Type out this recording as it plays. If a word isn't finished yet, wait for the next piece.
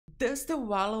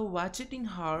Dustwallow watched in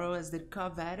horror as the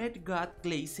coveted God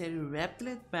glacier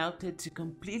rapidly melted to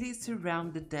completely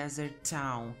surround the desert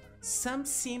town. Some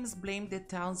Sims blame the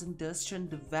town's industrial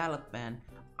development,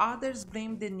 others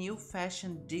blame the new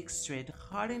fashion district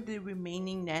hoarding the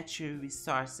remaining natural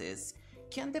resources.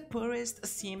 Can the poorest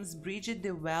Sims bridge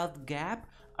the wealth gap,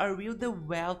 or will the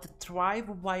wealth thrive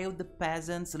while the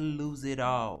peasants lose it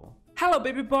all? Hello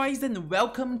baby boys and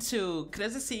welcome to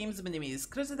Creusa Sims. My name is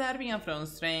Creusa Darwin, I'm from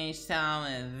Strangetown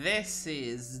and this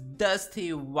is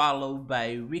Dustwallow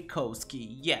by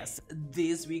Rikowski. Yes,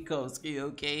 this Rikowski,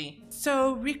 okay?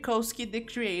 So Rikowski, the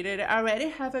creator, already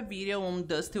have a video on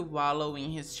Dustwallow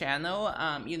in his channel,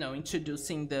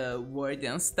 introducing the word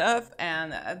and stuff,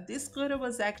 and this photo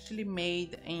was actually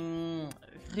made in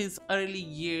his early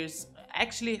years,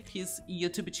 actually his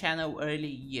YouTube channel early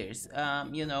years,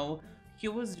 he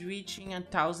was reaching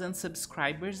 1,000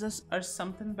 subscribers or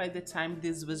something by the time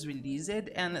this was released,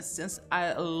 and since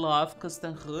I love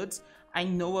custom hoods, I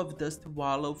know of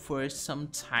Dustwallow for some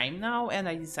time now, and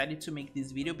I decided to make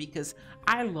this video because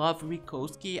I love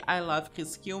Rikowski. I love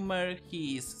his humor.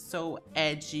 He is so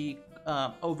edgy,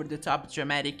 over the top,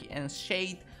 dramatic and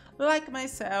shade like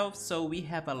myself, so we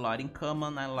have a lot in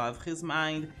common. I love his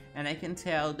mind, and I can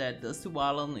tell that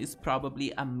Dustwallow is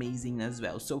probably amazing as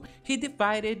well. So he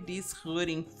divided this hood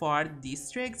in 4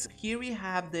 districts. Here we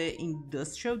have the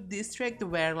industrial district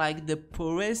where like the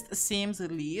poorest Sims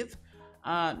live.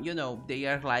 They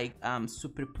are like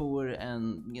super poor,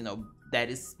 and that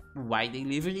is why they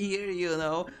live here.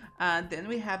 Then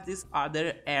we have this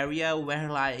other area where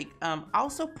like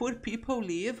also poor people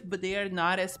live, but they are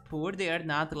not as poor. They are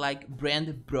not like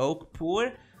brand broke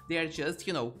poor. They are just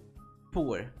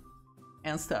poor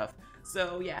and stuff.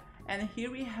 So yeah, and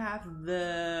here we have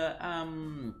the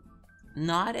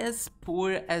not as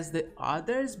poor as the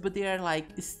others, but they are like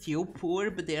still poor,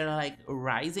 but they are like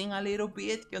rising a little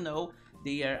bit.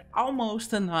 They are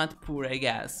almost not poor, I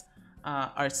guess,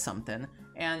 or something.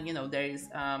 And there is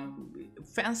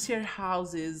fancier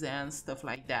houses and stuff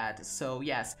like that. So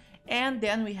yes, and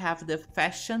then we have the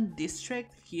fashion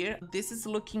district here. This is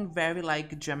looking very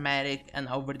like dramatic and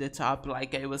over the top,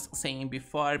 like I was saying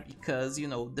before, because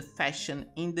the fashion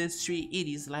industry, it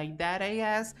is like that, I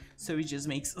guess, so it just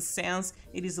makes sense.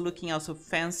 It is looking also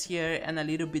fancier and a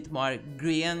little bit more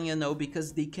green,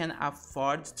 because they can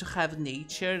afford to have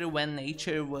nature when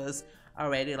nature was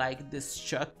already like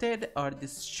destructed or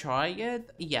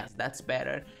destroyed. Yes, that's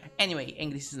better. Anyway,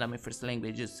 English is not my first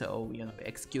language, so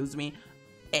excuse me.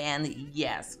 And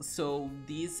yes, so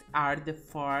these are the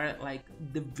 4 like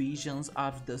divisions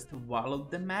of Dustwallow.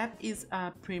 The map is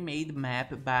a pre-made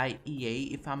map by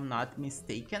EA, if I'm not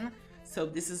mistaken, so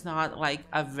this is not like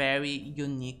a very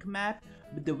unique map,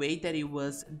 but the way that it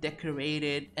was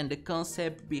decorated and the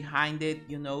concept behind it,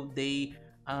 they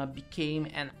became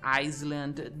an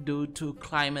island due to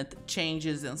climate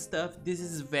changes and stuff. This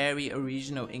is very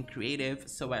original and creative,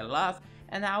 so I love.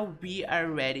 And now we are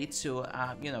ready to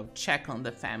check on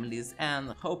the families and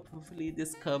hopefully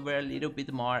discover a little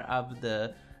bit more of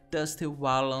the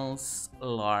Dustwallow's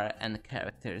lore and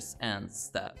characters and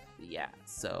stuff. Yeah,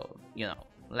 so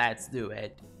let's do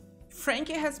it.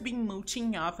 Frankie has been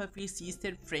mooching off of his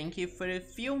sister Frankie for a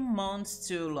few months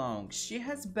too long. She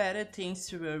has better things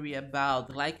to worry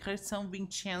about, like her son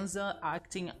Vincenzo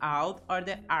acting out or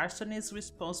the arsonist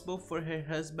responsible for her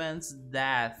husband's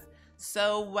death.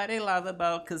 So what I love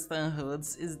about custom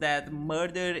hoods is that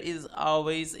murder is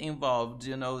always involved,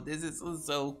 this is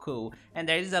so cool. And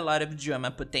there is a lot of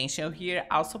drama potential here.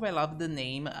 Also, I love the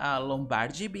name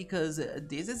Lombardi, because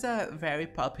this is a very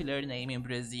popular name in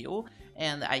Brazil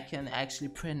and I can actually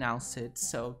pronounce it,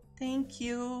 so thank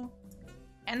you.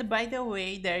 And by the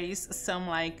way, there is some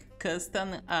like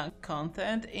custom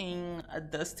content in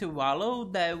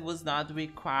Dustwallow that was not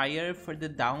required for the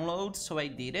download, so I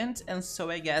didn't, and so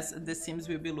I guess the Sims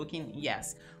will be looking,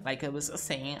 yes, like I was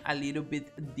saying, a little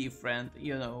bit different,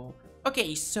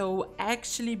 Okay, so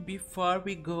actually before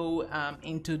we go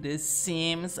into the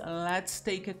Sims, let's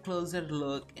take a closer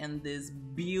look in this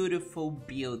beautiful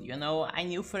build. I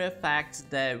knew for a fact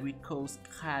that Rikowski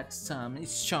had some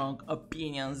strong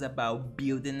opinions about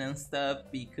building and stuff,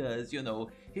 because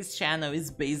his channel is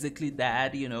basically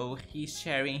that, he's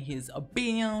sharing his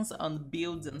opinions on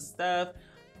builds and stuff.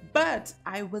 But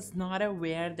I was not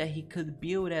aware that he could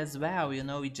build as well,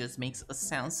 it just makes a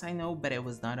sense, I know, but I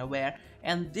was not aware.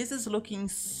 And this is looking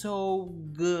so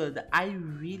good. I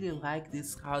really like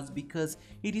this house because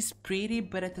it is pretty,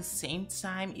 but at the same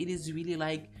time it is really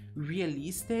like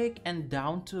realistic and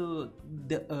down to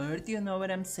the earth, you know what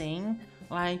I'm saying?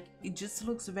 Like it just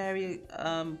looks very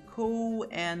cool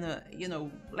and you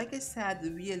know, like I said,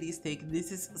 realistic.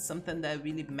 This is something that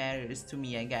really matters to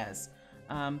me, I guess.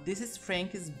 This is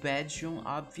Frank's bedroom.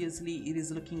 Obviously it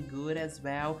is looking good as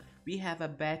well. We have a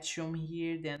bedroom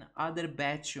here, then other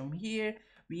bedroom here.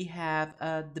 We have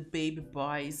the baby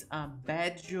boy's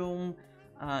bedroom.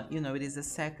 You know, it is a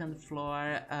second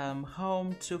floor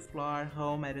home, two floor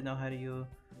home, I don't know how do you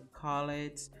call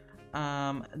it.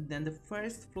 Then the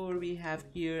first floor we have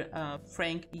here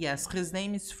Frank. Yes, his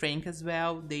name is Frank as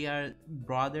well. They are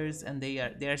brothers and they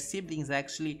are siblings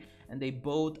actually, and they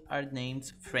both are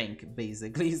named Frank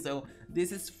basically. So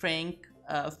this is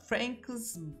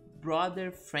Frank's brother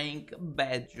Frank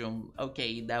bedroom.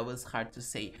 Okay, that was hard to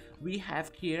say. We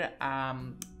have here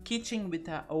kitchen with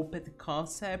an open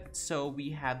concept. So we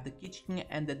have the kitchen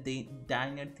and the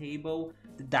dining table.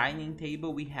 The dining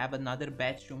table, we have another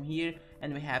bedroom here,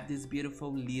 and we have this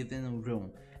beautiful living room,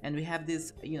 and we have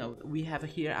this, you know, we have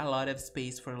here a lot of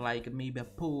space for like maybe a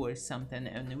pool or something.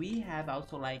 And we have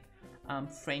also like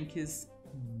Frank's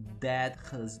dead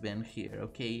husband here.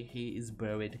 Okay, he is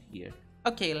buried here.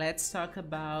 Okay, let's talk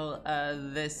about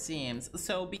The Sims.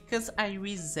 So because I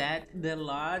reset the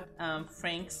lot,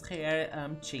 Frank's hair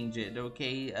changed.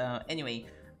 Okay, anyway,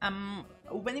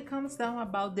 when it comes down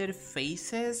about their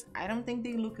faces, I don't think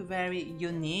they look very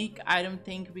unique. I don't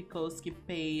think Rikoski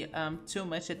pay too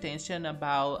much attention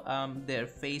about their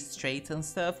face traits and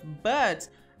stuff, but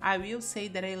I will say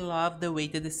that I love the way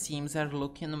that the Sims are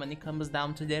looking when it comes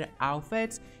down to their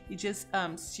outfits. It just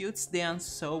suits them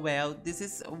so well. This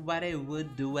is what I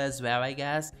would do as well, I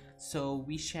guess. So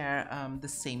we share the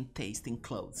same taste in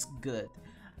clothes. Good.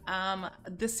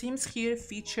 The Sims here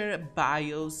feature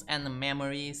bios and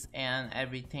memories and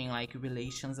everything like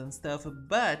relations and stuff,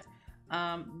 but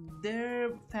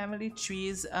their family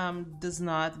trees does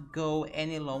not go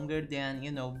any longer than,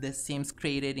 you know, the Sims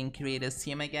created in Creusa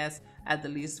Sim, I guess, at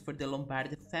least for the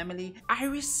Lombardi family. I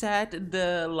reset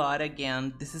the lot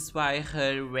again. This is why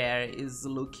her hair is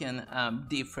looking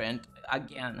different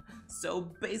again.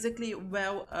 So basically,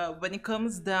 well, when it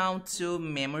comes down to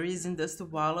memories in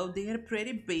Dustwallow, they are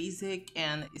pretty basic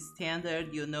and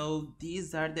standard. You know,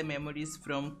 these are the memories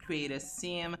from Creusa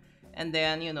Sim. And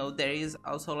then, you know, there is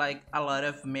also like a lot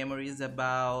of memories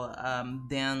about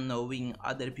them knowing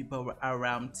other people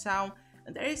around town.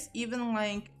 And there is even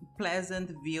like Pleasant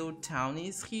View town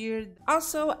is here.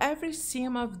 Also, every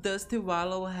sim of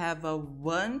Dustwallow have a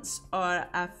want or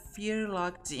a fear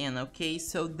locked in, okay?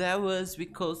 So that was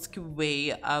Rikoski's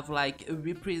way of like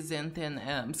representing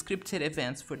scripted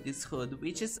events for this hood,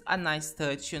 which is a nice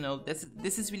touch, you know.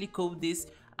 This is really cool. This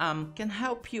can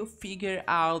help you figure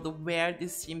out where the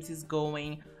Sims is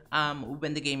going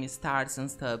when the game starts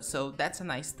and stuff. So that's a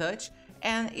nice touch.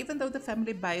 And even though the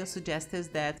family bio suggests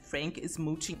that Frank is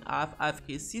mooching off of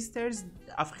his sister,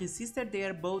 they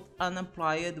are both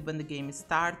unemployed when the game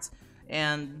starts,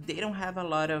 and they don't have a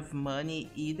lot of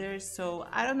money either. So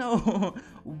I don't know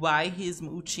why he's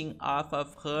mooching off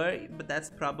of her, but that's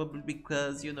probably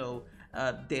because, you know,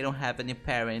 they don't have any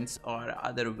parents or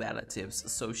other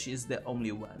relatives, so she's the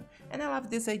only one. And I love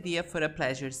this idea for a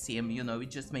pleasure sim, you know,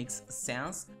 it just makes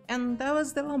sense. And that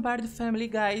was the Lombardi family,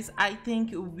 guys. I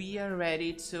think we are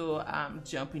ready to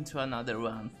jump into another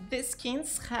one. The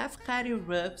skins have gotten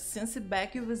rough since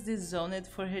Becky was disowned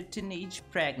for her teenage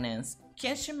pregnancy.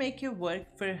 Can she make it work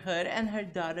for her and her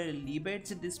daughter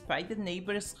Liberty despite the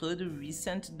neighborhood's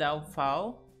recent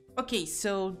downfall? Okay,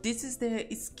 so this is the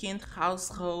skinned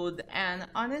household, and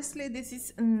honestly this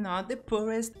is not the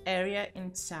poorest area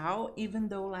in town, even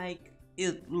though like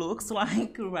it looks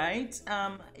like, right?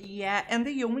 Yeah, and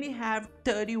they only have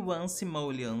 31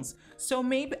 simoleons, so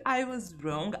maybe I was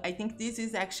wrong. I think this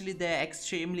is actually the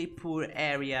extremely poor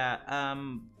area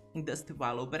in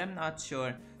Dustwallow, but I'm not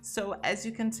sure. So as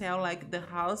you can tell, like the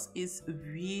house is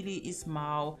really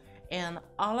small, and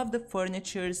all of the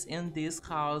furnitures in this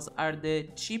house are the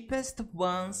cheapest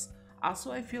ones.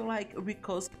 Also, I feel like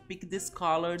Rikoski picked these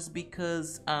colors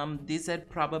because these are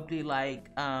probably like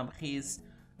his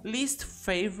least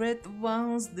favorite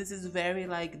ones. This is very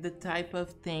like the type of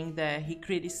thing that he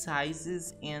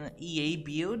criticizes in EA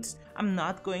builds. I'm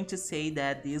not going to say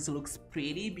that this looks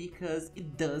pretty because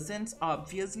it doesn't,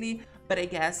 obviously, but I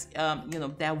guess you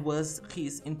know, that was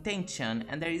his intention.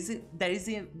 And there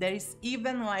is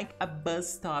even like a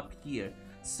bus stop here,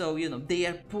 so you know they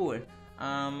are poor.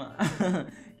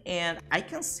 And I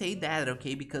can say that,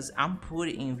 okay, because I'm poor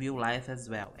in real life as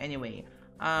well. Anyway,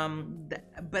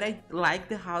 but I like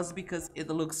the house because it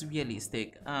looks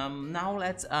realistic. Now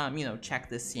let's you know, check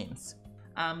the Sims.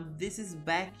 This is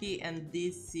Becky and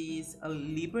this is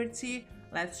Liberty.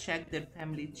 Let's check their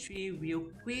family tree real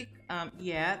quick.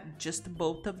 Yeah, just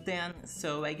both of them.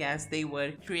 So I guess they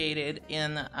were created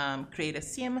in Creusa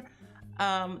Sim.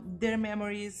 Their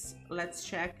memories, let's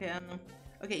check in.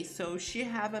 Okay, so she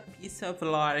have a piece of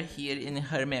lore here in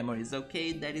her memories,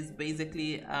 okay? That is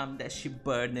basically that she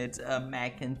burned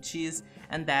mac and cheese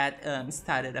and that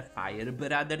started a fire.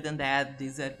 But other than that,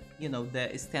 these are, you know,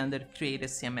 the standard Creusa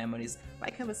Sim memories.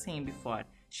 Like I was saying before,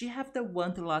 she have the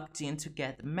one locked in to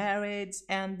get married,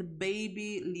 and the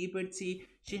baby Liberty,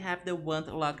 she have the one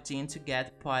locked in to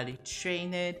get potty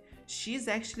trained. She's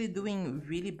actually doing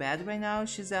really bad right now.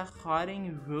 She's a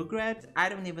hoarding regret. I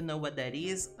don't even know what that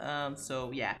is.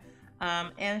 So yeah.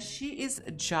 And she is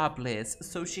jobless.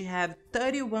 So she have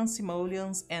 31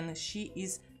 simoleons and she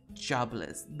is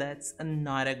jobless. That's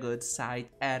not a good sight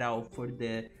at all for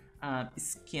the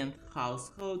skint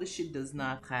household. She does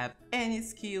not have any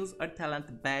skills or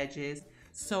talent badges.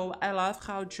 So I love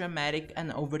how dramatic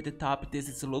and over the top this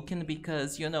is looking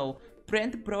because, you know,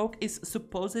 Brent Broke is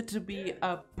supposed to be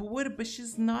poor, but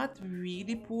she's not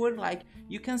really poor. Like,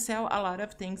 you can sell a lot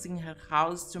of things in her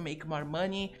house to make more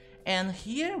money. And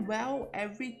here, well,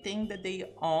 everything that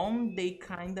they own, they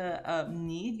kind of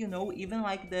need, you know, even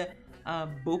like the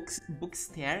book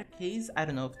staircase. I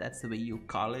don't know if that's the way you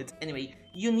call it. Anyway,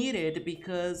 you need it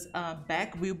because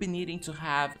Beck will be needing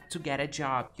to get a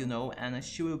job, you know, and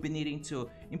she will be needing to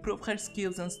improve her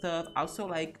skills and stuff. Also,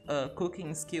 like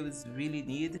cooking skills really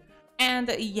need.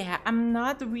 And yeah, I'm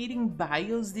not reading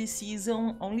bios this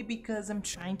season only because I'm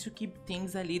trying to keep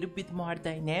things a little bit more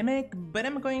dynamic, but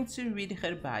I'm going to read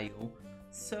her bio.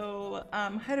 So,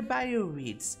 her bio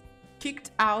reads,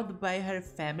 kicked out by her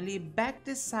family, Beck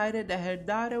decided that her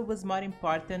daughter was more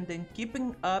important than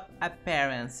keeping up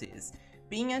appearances.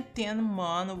 Being a teen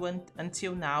mom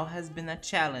until now has been a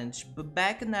challenge, but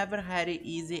Beck never had it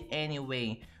easy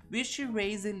anyway. Will she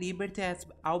raise Liberty as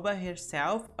all by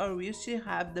herself, or will she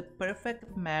have the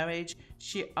perfect marriage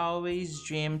she always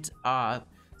dreamed of?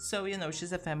 So, you know,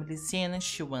 she's a family teen,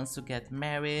 she wants to get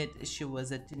married, she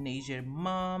was a teenager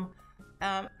mom.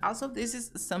 Also, this is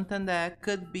something that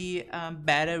could be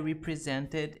better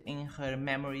represented in her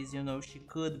memories, you know, she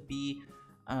could be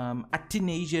a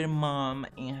teenager mom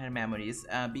in her memories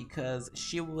because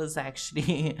she was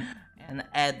actually an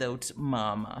adult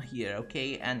mom here,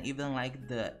 okay? And even like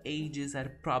the ages are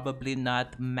probably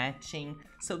not matching.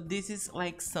 So this is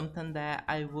like something that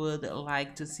I would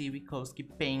like to see Wikowski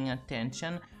paying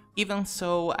attention. Even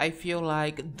so, I feel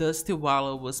like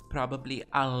Dustwallow was probably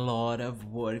a lot of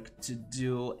work to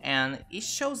do, and it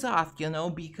shows off, you know,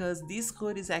 because this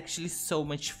hood is actually so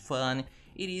much fun.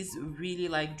 It is really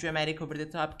like dramatic, over the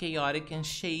top, chaotic and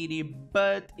shady,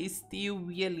 but it's still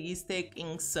realistic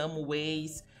in some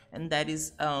ways, and that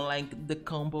is like the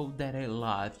combo that I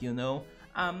love, you know.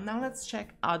 Now let's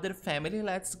check other family.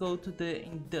 Let's go to the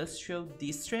industrial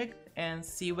district and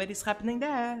see what is happening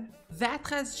there. That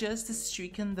has just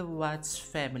stricken the Watts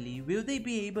family. Will they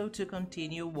be able to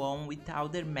continue on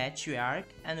without their matriarch?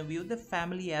 And will the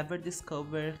family ever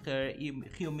discover her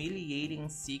humiliating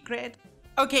secret?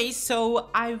 Okay, so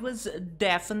I was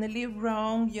definitely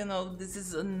wrong, you know, this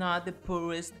is not the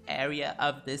poorest area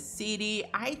of the city.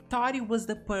 I thought it was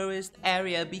the poorest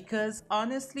area because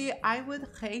honestly, I would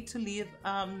hate to live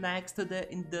next to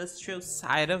the industrial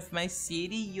side of my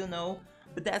city, you know,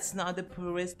 but that's not the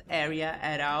poorest area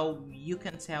at all. You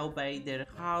can tell by their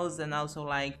house, and also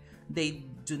like they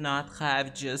do not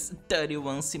have just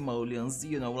 31 simoleons,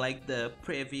 you know, like the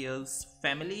previous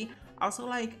family. Also,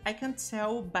 like, I can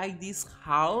tell by this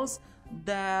house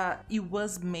that it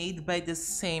was made by the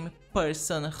same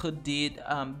person who did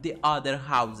the other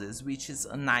houses, which is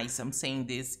nice. I'm saying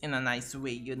this in a nice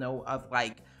way, you know, of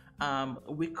like,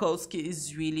 Wikowski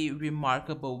is really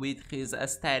remarkable with his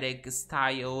aesthetic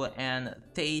style and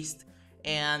taste.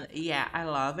 And yeah, I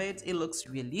love it. It looks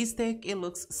realistic, it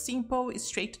looks simple,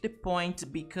 straight to the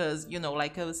point because, you know,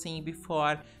 like I was saying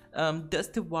before,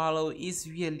 Dustwallow is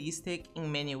realistic in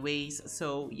many ways,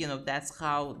 so you know that's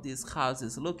how this house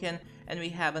is looking. And we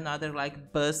have another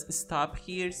like bus stop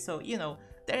here, so you know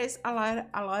there is a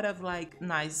lot of like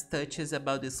nice touches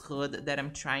about this hood that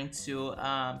I'm trying to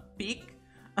pick.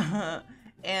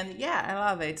 And yeah, I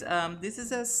love it. This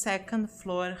is a second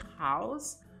floor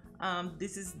house.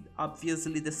 This is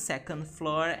obviously the second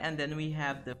floor, and then we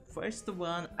have the first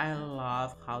one. I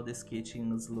love how this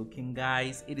kitchen is looking,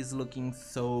 guys. It is looking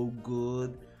so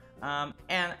good.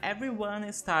 And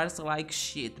everyone starts like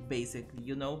shit, basically,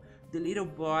 you know. The little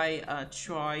boy,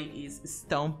 Troy, is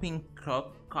stomping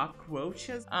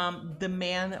cockroaches. The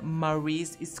man,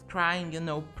 Maurice, is crying, you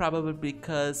know, probably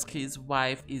because his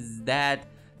wife is dead.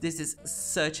 This is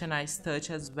such a nice touch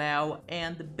as well,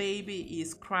 and the baby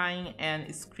is crying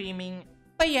and screaming.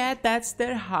 But yeah, that's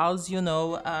their house, you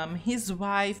know. His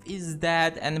wife is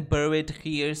dead and buried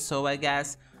here, so I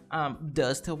guess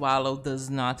Dustwallow does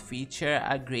not feature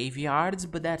a graveyard,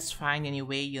 but that's fine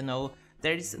anyway, you know.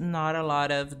 There's not a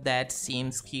lot of dead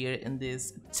Sims here in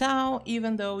this town,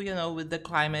 even though, you know, with the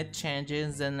climate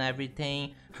changes and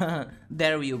everything,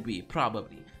 there will be,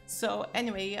 probably. So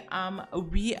anyway,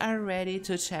 we are ready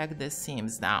to check the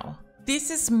Sims now. This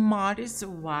is Marty's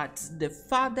Watts, the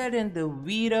father and the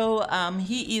widow.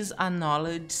 He is a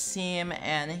knowledge sim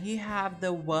and he have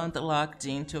the want locked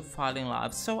in to fall in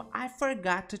love. So I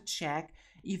forgot to check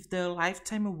if the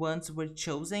lifetime wants were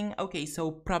chosen. Okay,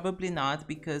 so probably not,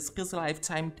 because his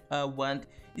lifetime want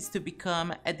is to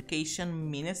become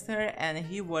education minister and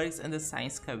he works in the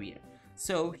science career.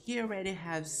 So he already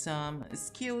has some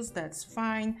skills, that's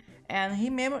fine, and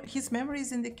his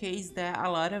memories indicate that a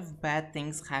lot of bad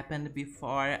things happened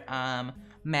before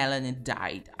Melanie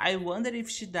died. I wonder if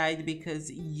she died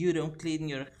because you don't clean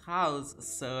your house,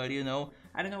 sir, you know.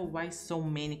 I don't know why so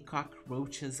many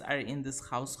cockroaches are in this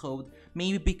household.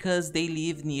 Maybe because they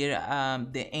live near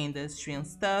the industry and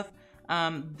stuff.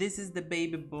 This is the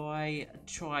baby boy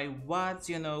Troy Watts,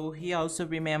 you know. He also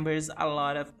remembers a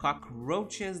lot of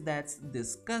cockroaches. That's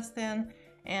disgusting.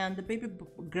 And the baby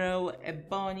girl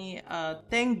Bonnie,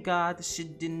 thank God she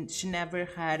never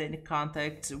had any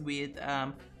contact with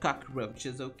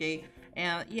cockroaches, okay?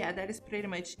 And yeah, that is pretty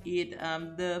much it.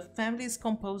 The family is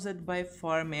composed by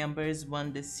 4 members,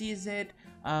 1 deceased.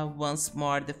 Once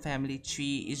more, the family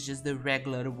tree is just the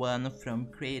regular one from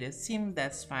Creusa Sims.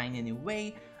 That's fine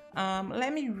anyway.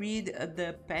 Let me read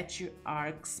the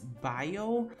patriarch's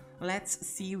bio. Let's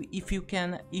see if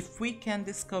we can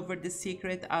discover the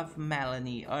secret of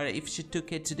Melanie, or if she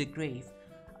took it to the grave.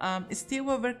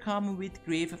 Still overcome with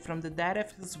grief from the death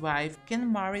of his wife, can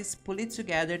Morris pull it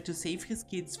together to save his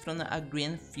kids from a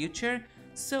green future?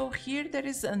 So here there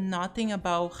is nothing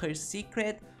about her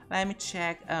secret. Let me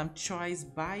check Troy's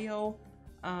bio.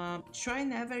 Troy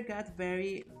never got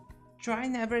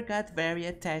very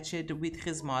attached with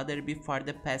his mother before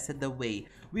they passed away.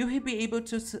 Will he be able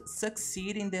to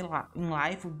succeed in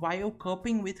life while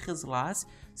coping with his loss?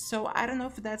 So I don't know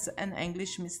if that's an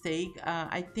English mistake.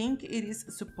 I think it is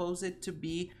supposed to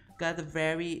be got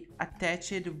very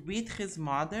attached with his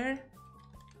mother.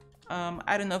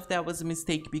 I don't know if that was a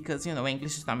mistake because, you know,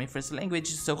 English is not my first language,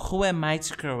 so who am I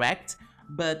to correct?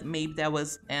 But maybe that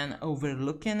was an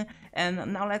overlooking.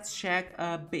 And now let's check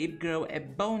babe girl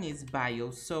Ebony's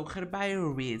bio. So her bio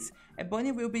reads,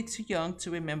 Ebony will be too young to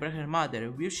remember her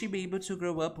mother. Will she be able to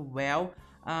grow up well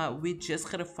with just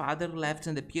her father left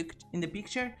in the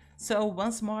picture? So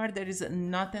once more, there is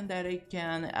nothing that I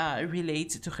can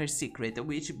relate to her secret,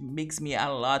 which makes me a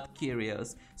lot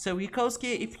curious. So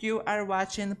Rikowski, if you are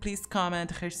watching, please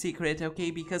comment her secret, okay?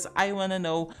 Because I wanna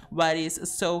know what is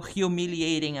so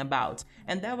humiliating about.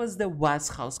 And that was the Watts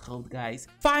household, guys.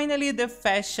 Finally, the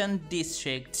fashion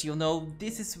district. You know,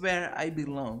 this is where I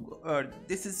belong, or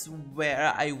this is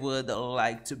where I would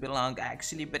like to belong,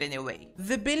 actually. But anyway,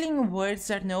 the billing words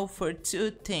are known for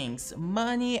 2 things: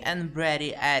 money and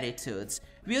bratty attitudes.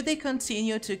 Will they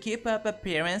continue to keep up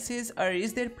appearances, or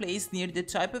is their place near the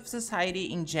top of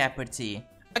society in jeopardy?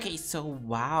 Okay, so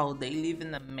wow, they live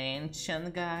in a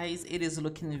mansion, guys. It is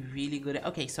looking really good.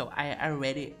 Okay, so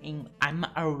I'm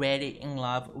already in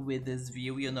love with this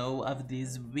view, you know, of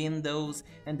these windows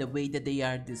and the way that they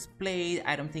are displayed.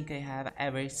 I don't think I have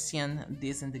ever seen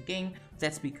this in the game.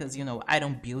 That's because, you know, I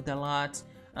don't build a lot.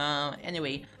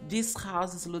 Anyway, this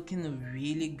house is looking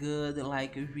really good,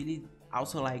 like really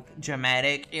also like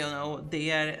dramatic, you know.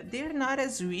 They're not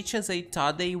as rich as I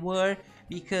thought they were,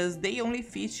 because they only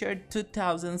featured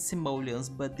 2,000 simoleons,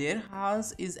 but their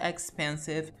house is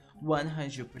expensive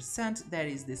 100%. That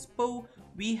is this pool.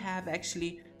 We have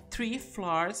actually 3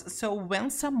 floors, so when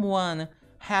someone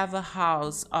have a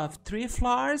house of 3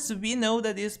 floors, we know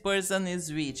that this person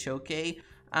is rich, okay?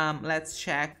 Let's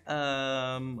check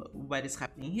what is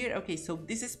happening here. Okay, so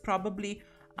this is probably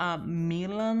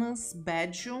Milan's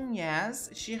bedroom. Yes,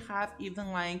 she have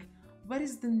even like, what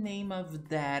is the name of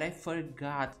that? I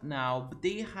forgot now. But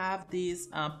they have this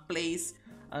place,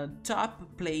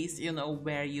 top place, you know,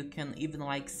 where you can even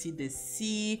like see the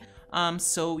sea.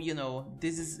 So you know,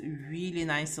 this is really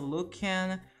nice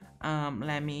looking.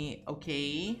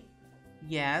 Okay.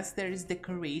 Yes, there is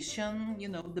decoration, you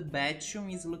know, the bedroom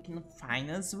is looking fine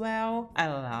as well. I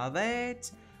love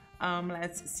it.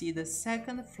 Let's see the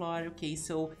 2nd floor. Okay,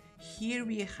 so here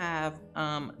we have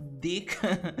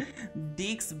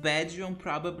Dick's bedroom,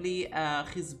 probably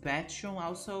his bedroom,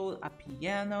 also a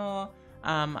piano,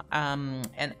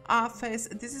 an office.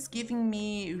 This is giving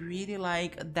me really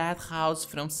like that house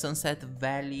from Sunset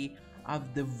Valley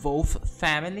of the Wolf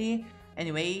family.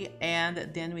 Anyway, and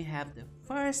then we have the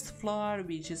first floor,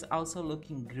 which is also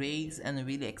looking great and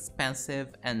really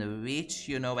expensive and rich.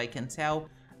 You know, I can tell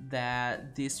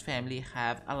that this family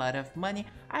have a lot of money.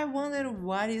 I wonder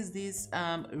what is this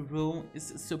room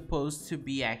is supposed to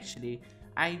be actually.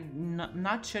 I'm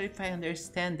not sure if I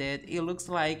understand it. It looks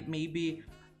like maybe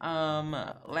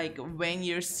like when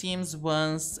your Sims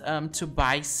wants to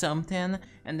buy something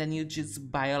and then you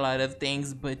just buy a lot of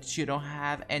things but you don't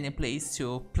have any place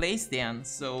to place them.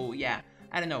 So yeah,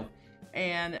 I don't know.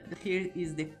 And here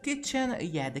is the kitchen.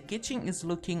 Yeah, the kitchen is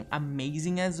looking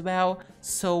amazing as well.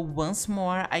 So once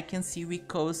more I can see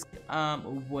Rico's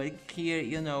work here.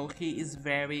 You know, he is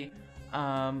very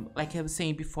like I was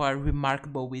saying before,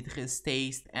 remarkable with his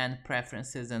taste and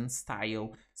preferences and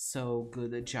style. So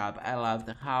good job. I love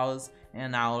the house.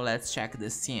 And now let's check the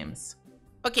Sims.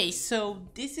 Okay, so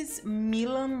this is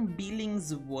Milan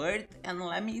Billingsworth, and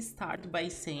let me start by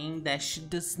saying that she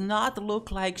does not look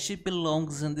like she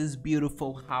belongs in this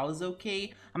beautiful house,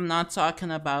 okay? I'm not talking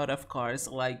about, of course,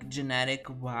 like genetic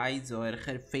wise or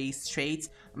her face traits.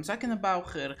 I'm talking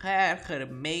about her hair, her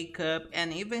makeup,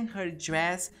 and even her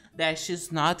dress that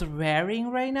she's not wearing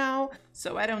right now.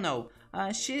 So I don't know.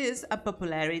 She is a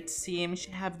popularity sim.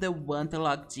 She have the want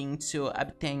logged in to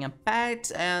obtain a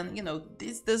pet, and you know,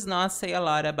 this does not say a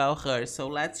lot about her. So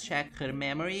let's check her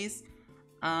memories.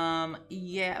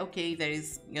 Yeah, okay, there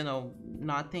is, you know,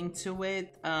 nothing to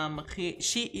it.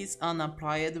 She is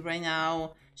unemployed right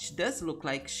now. She does look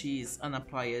like she's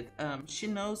unemployed. She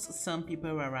knows some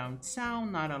people around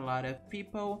town, not a lot of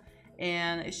people,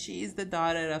 and she is the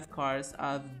daughter, of course,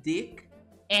 of Dick.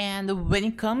 And when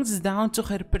it comes down to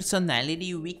her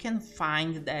personality, we can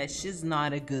find that she's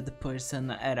not a good person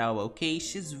at all, okay?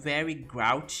 She's very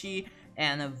grouchy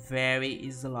and very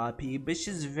sloppy, but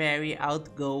she's very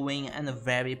outgoing and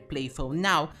very playful.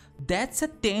 Now, that's a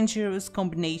dangerous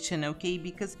combination, okay?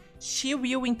 Because she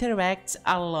will interact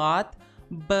a lot,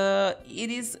 but it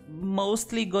is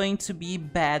mostly going to be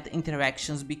bad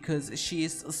interactions because she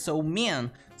is so mean.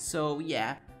 So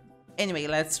yeah. Anyway,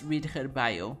 let's read her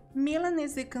bio. Milan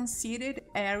is the considered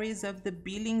heiress of the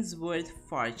Billingsworth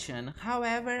fortune.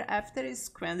 However, after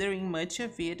squandering much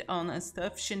of it on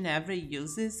stuff she never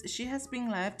uses, she has been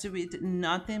left with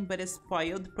nothing but a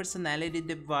spoiled personality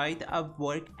devoid of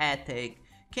work ethic.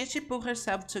 Can she pull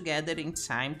herself together in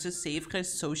time to save her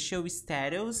social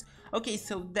status? Okay,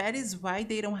 so that is why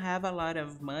they don't have a lot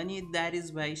of money. That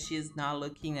is why she's not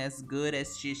looking as good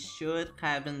as she should,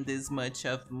 having this much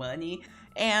of money.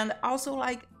 And also,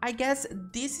 like, I guess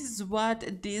this is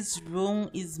what this room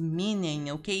is meaning,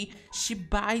 okay? She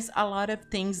buys a lot of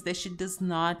things that she does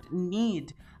not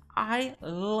need. I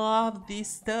love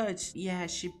this touch. Yeah,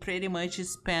 she pretty much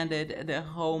spent the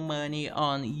whole money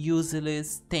on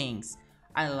useless things.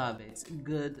 I love it.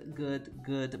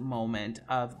 Good moment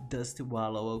of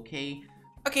Dustwallow, okay?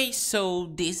 Okay,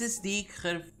 so this is Dick,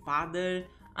 her father.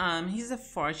 He's a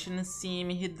fortune sim.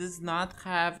 He does not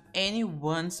have any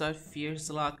wants or fears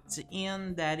locked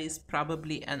in. That is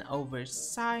probably an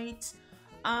oversight.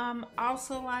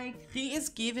 Also, like, he is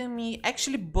giving me,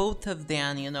 actually both of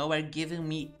them, you know, are giving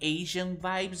me Asian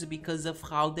vibes because of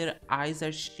how their eyes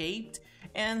are shaped.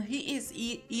 And he is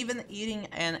even eating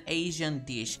an Asian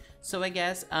dish. So I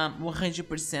guess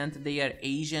 100% they are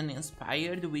Asian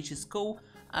inspired, which is cool.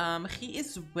 He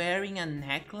is wearing a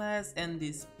necklace and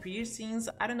these piercings.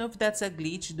 I don't know if that's a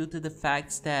glitch due to the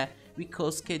fact that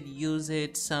Ricos could use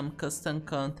it, some custom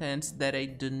content that I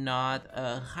do not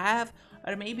have,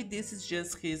 or maybe this is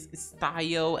just his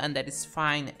style and that is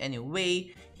fine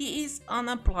anyway. He is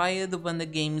unemployed when the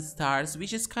game starts,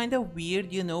 which is kind of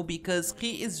weird, you know, because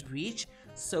he is rich,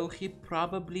 so he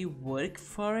probably worked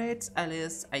for it, at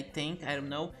least I think, I don't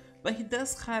know. But he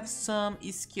does have some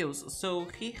skills, so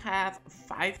he have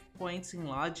 5 points in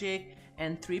logic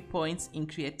and 3 points in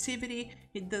creativity.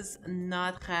 He does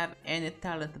not have any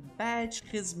talent badge.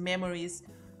 His memories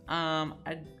are,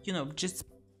 you know, just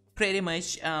pretty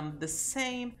much the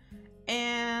same.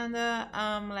 And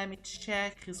let me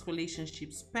check his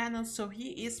relationships panel. So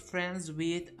he is friends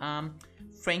with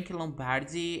Frank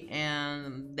Lombardi,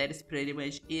 and that is pretty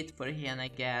much it for him, I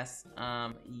guess.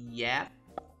 Yeah.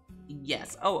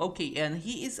 Yes. Oh, okay. And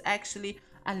he is actually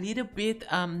a little bit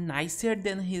nicer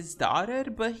than his daughter,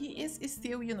 but he is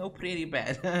still, you know, pretty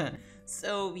bad.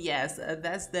 So yes,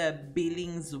 that's the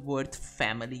Billingsworth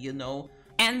family, you know.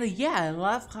 And yeah, I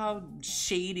love how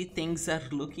shady things are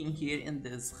looking here in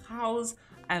this house.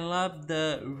 I love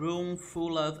the room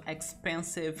full of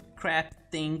expensive crap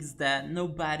things that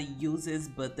nobody uses,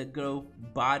 but the girl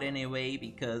bought anyway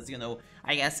because, you know,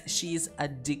 I guess she's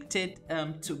addicted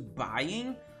to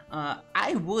buying.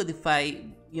 I would if I,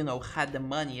 you know, had the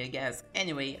money, I guess.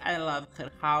 Anyway, I love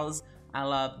her house. I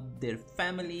love their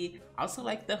family. Also,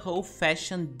 like the whole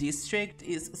fashion district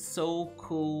is so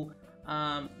cool.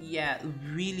 Yeah,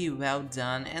 really well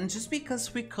done. And just because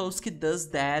Rikoski does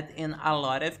that in a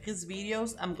lot of his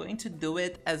videos, I'm going to do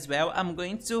it as well. I'm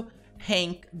going to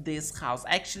rank this house.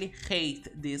 I actually hate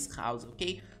this house,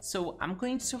 okay? So I'm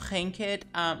going to rank it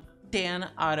 10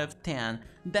 out of 10.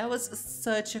 That was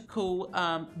such a cool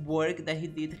work that he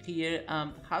did here.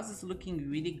 The house is looking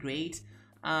really great.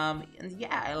 And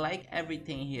yeah, I like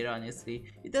everything here, honestly.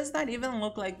 It does not even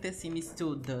look like The Sims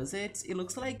 2, does it? It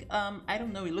looks like, I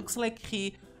don't know, it looks like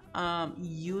he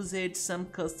used some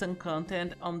custom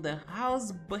content on the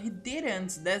house, but he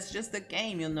didn't. That's just the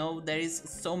game, you know. There is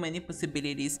so many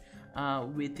possibilities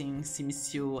within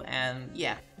Sims 2, and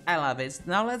yeah, I love it.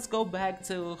 Now let's go back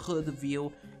to HUD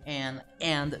view and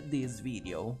end this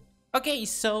video. Okay,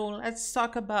 so let's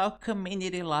talk about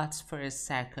community lots for a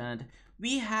second.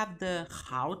 We have the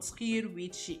house here,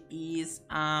 which is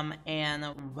and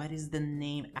what is the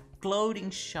name? A clothing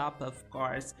shop, of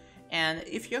course. And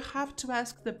if you have to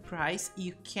ask the price,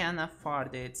 you can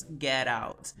afford it. Get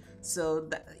out. So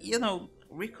that, you know,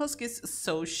 Rikoski is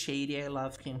so shady. I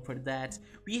love him for that.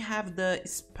 We have the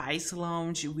Spice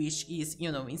Lounge, which is,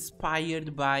 you know,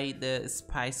 inspired by the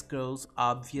Spice Girls,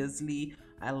 obviously.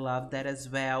 I love that as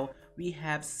well. We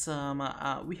have some,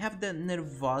 we have the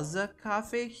Nervosa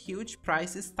Cafe, huge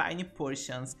prices, tiny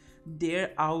portions.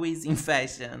 They're always in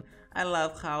fashion. I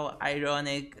love how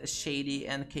ironic, shady,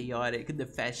 and chaotic the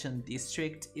fashion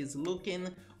district is looking.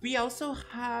 We also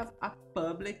have a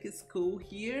public school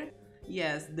here.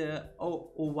 Yes, the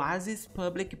Oasis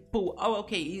Public Pool. Oh,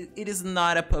 okay, it is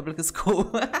not a public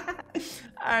school.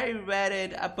 I read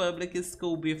it a public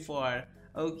school before.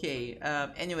 Okay,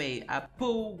 anyway, a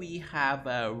pool, we have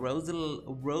a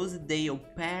Rosedale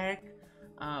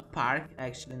Park,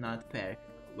 actually not park,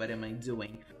 what am I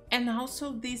doing? And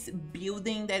also this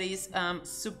building that is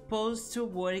supposed to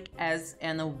work as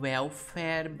an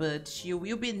welfare, but you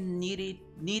will be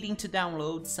needing to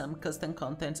download some custom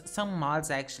content, some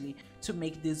mods actually, to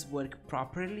make this work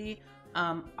properly.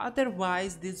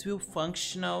 Otherwise, this will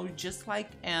functional just like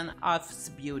an office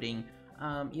building.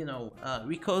 You know,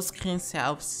 Rikoski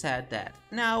himself said that.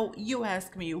 Now, you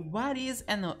ask me, what is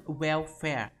an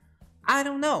welfare? I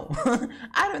don't know.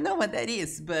 I don't know what that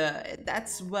is, but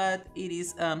that's what it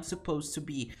is supposed to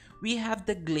be. We have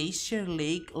the Glacier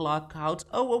Lake Lockout.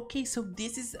 Oh, okay, so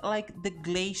this is like the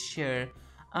glacier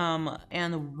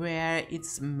and where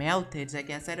it's melted, I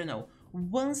guess, I don't know.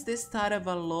 Once the start of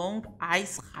a long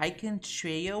ice hiking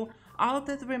trail, all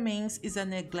that remains is a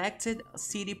neglected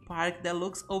city park that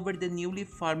looks over the newly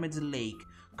formed lake.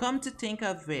 Come to think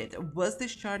of it, was the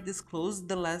shore disclosed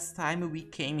the last time we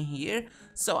came here?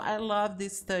 So I love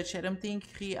this touch. I don't think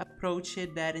he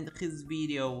approached that in his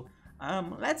video.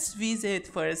 Let's visit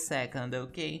for a second,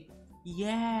 okay?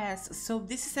 Yes, so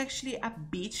this is actually a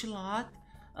beach lot,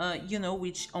 you know,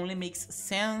 which only makes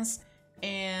sense.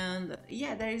 And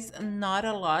yeah, there is not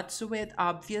a lot to it,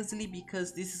 obviously,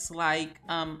 because this is like,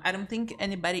 I don't think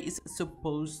anybody is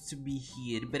supposed to be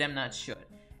here, but I'm not sure.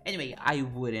 Anyway, I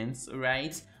wouldn't,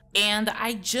 right? And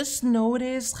I just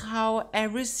noticed how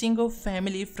every single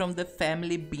family from the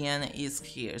family bin is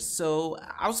here. So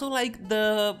also like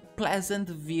the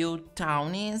Pleasantville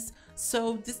townies.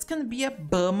 So this can be a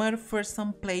bummer for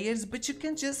some players, but you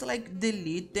can just like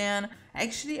delete them.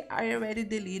 Actually, I already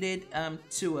deleted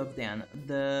two of them,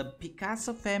 the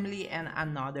Picasso family and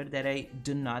another that I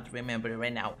do not remember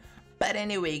right now. But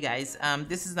anyway, guys,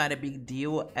 this is not a big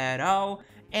deal at all.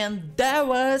 And that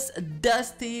was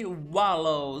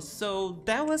Dustwallow. So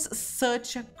that was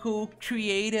such a cool,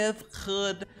 creative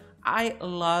HUD. I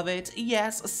love it.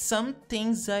 Yes, some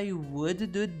things I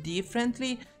would do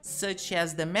differently, such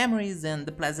as the memories and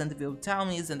the Pleasantville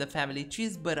townies and the family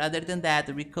trees, but other than that,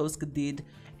 Rikoski did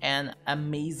an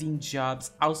amazing job.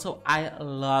 Also, I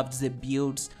loved the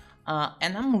builds.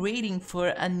 And I'm waiting for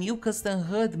a new custom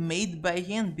HUD made by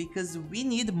him because we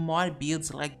need more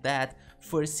builds like that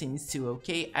for Sims 2,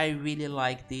 okay? I really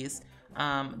like this.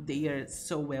 They are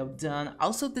so well done.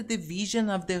 Also, the division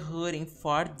of the HUD in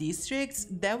 4 districts,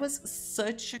 that was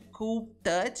such a cool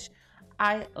touch.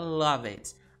 I love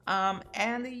it.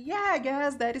 And yeah, I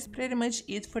guess that is pretty much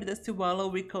it for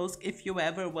Dustwallow. Because if you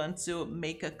ever want to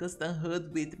make a custom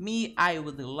HUD with me, I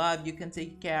would love you can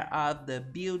take care of the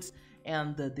builds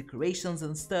and the decorations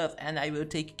and stuff, and I will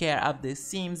take care of the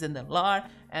Sims and the lore,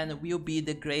 and will be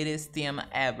the greatest team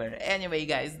ever. Anyway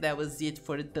guys, that was it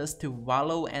for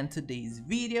Dustwallow and today's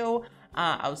video.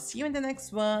 I'll see you in the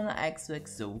next one.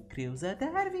 XOXO Creusa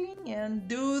Darwin, and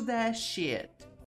do that shit.